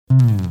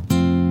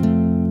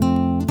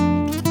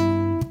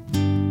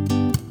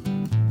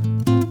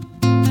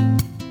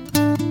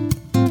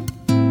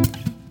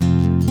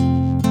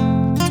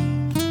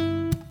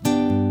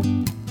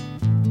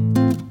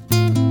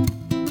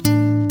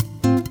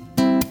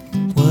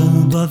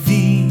Quando a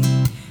vi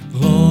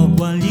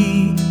logo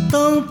ali,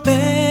 tão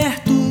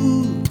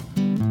perto,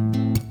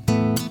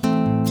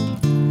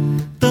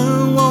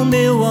 tão ao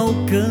meu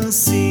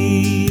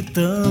alcance,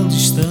 tão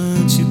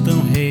distante,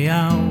 tão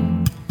real,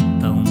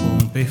 tão bom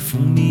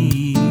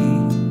perfume.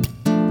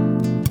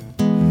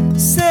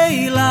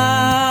 Sei lá,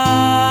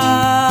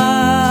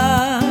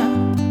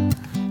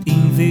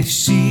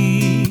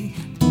 investi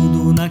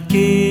tudo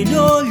naquele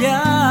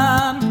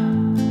olhar.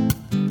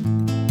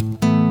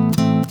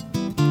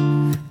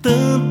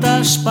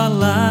 Tantas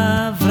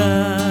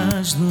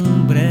palavras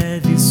num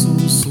breve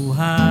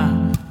sussurrar.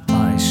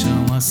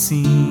 Paixão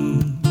assim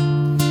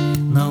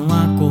não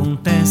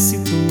acontece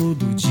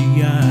todo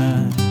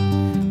dia.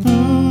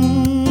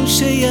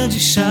 Cheia de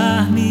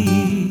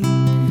charme,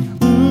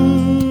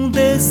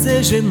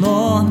 desejo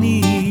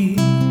enorme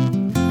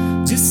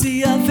de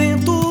se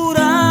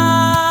aventurar.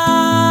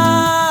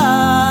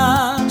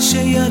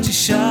 Cheia de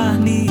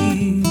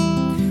charme,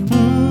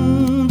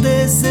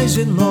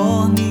 desejo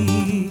enorme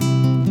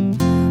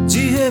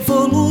de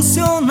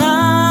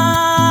revolucionar.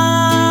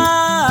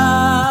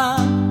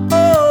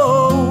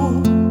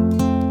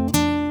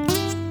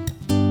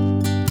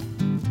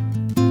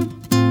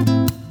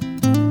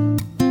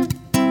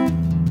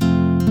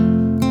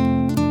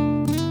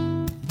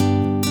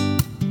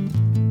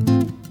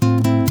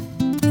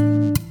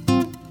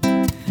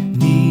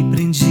 Me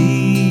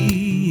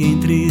prendi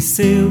entre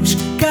seus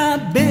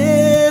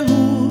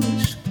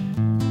cabelos,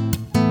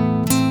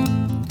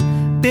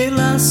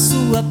 pela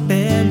sua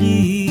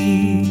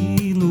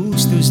pele,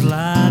 nos teus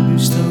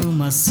lábios tão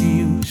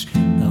macios,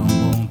 tão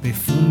bom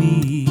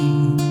perfume.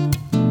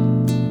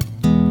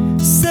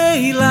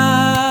 Sei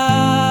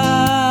lá,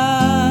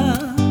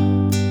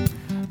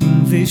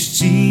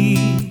 investi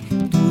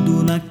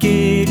tudo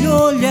naquele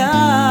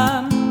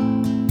olhar.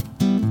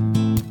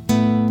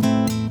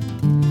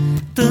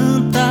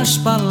 Tantas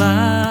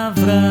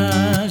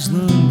palavras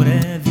num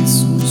breve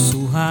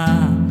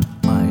sussurrar.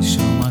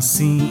 Paixão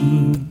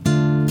assim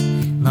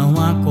não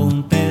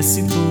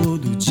acontece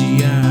todo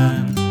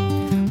dia.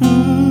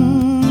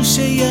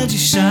 Cheia de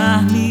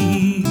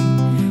charme,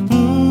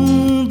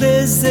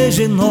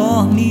 desejo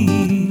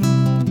enorme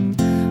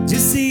de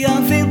se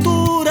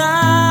aventurar.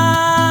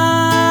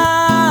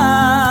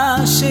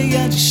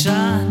 Cheia de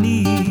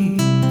charme,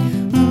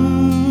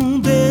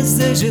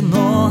 desejo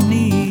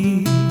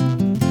enorme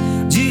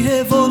de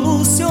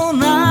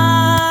revolucionar.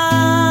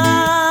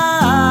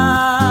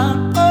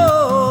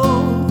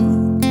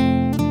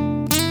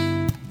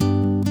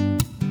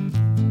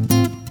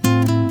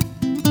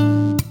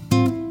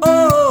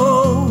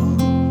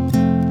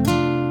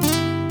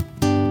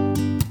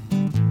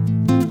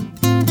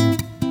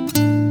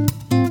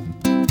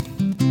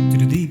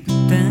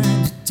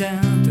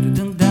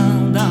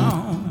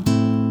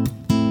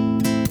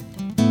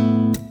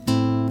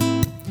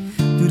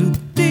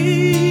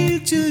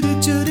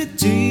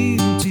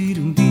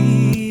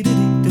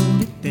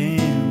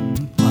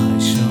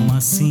 Paixão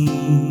assim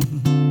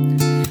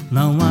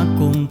não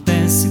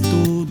acontece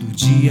todo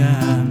dia.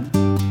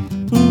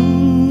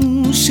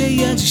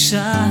 Cheia de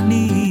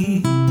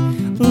charme,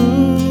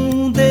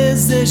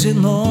 desejo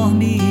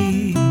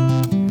enorme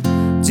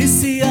de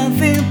se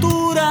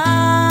aventurar.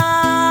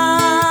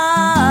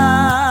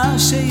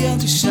 Cheia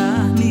de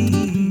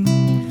charme,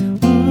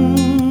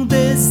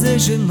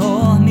 desejo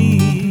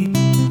enorme